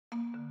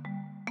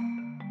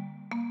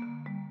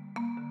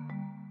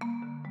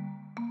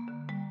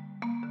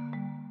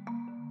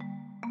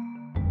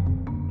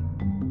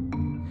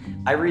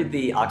I read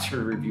the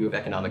Oxford Review of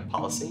Economic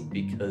Policy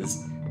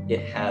because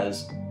it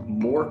has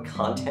more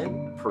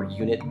content per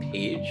unit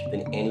page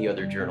than any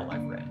other journal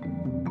I've read.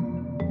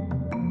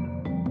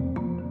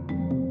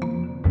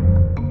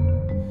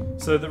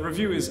 So the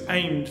review is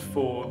aimed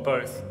for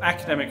both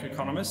academic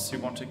economists who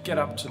want to get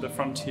up to the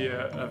frontier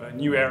of a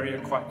new area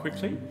quite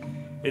quickly.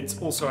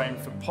 It's also aimed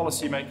for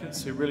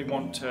policymakers who really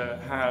want to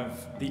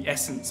have the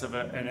essence of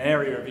an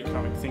area of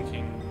economic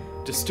thinking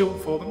distilled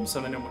for them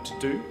so they know what to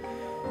do.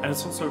 And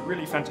it's also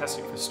really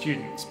fantastic for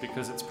students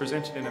because it's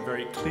presented in a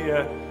very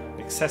clear,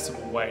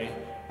 accessible way,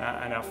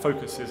 and our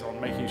focus is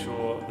on making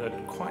sure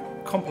that quite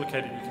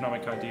complicated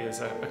economic ideas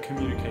are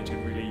communicated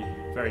really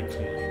very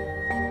clearly.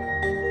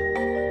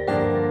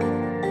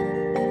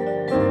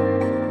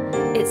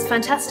 It's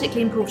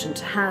fantastically important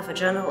to have a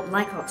journal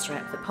like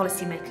OxREP that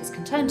policymakers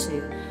can turn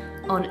to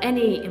on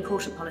any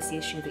important policy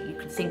issue that you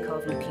can think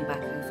of looking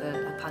back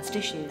over past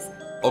issues.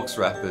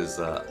 OxREP is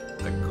a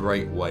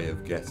great way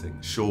of getting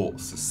short,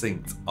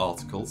 succinct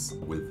articles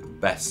with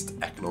best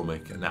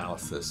economic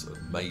analysis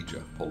of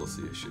major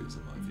policy issues,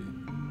 in my view.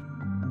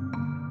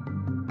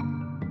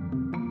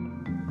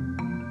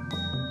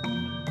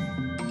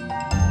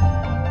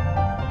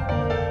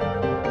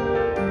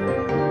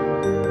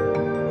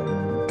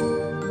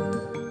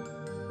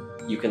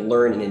 You can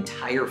learn an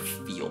entire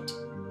field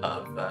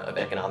of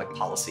economic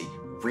policy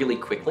really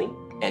quickly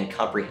and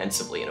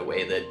comprehensively in a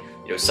way that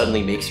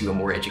suddenly makes you a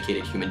more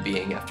educated human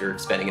being after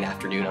spending an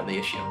afternoon on the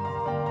issue.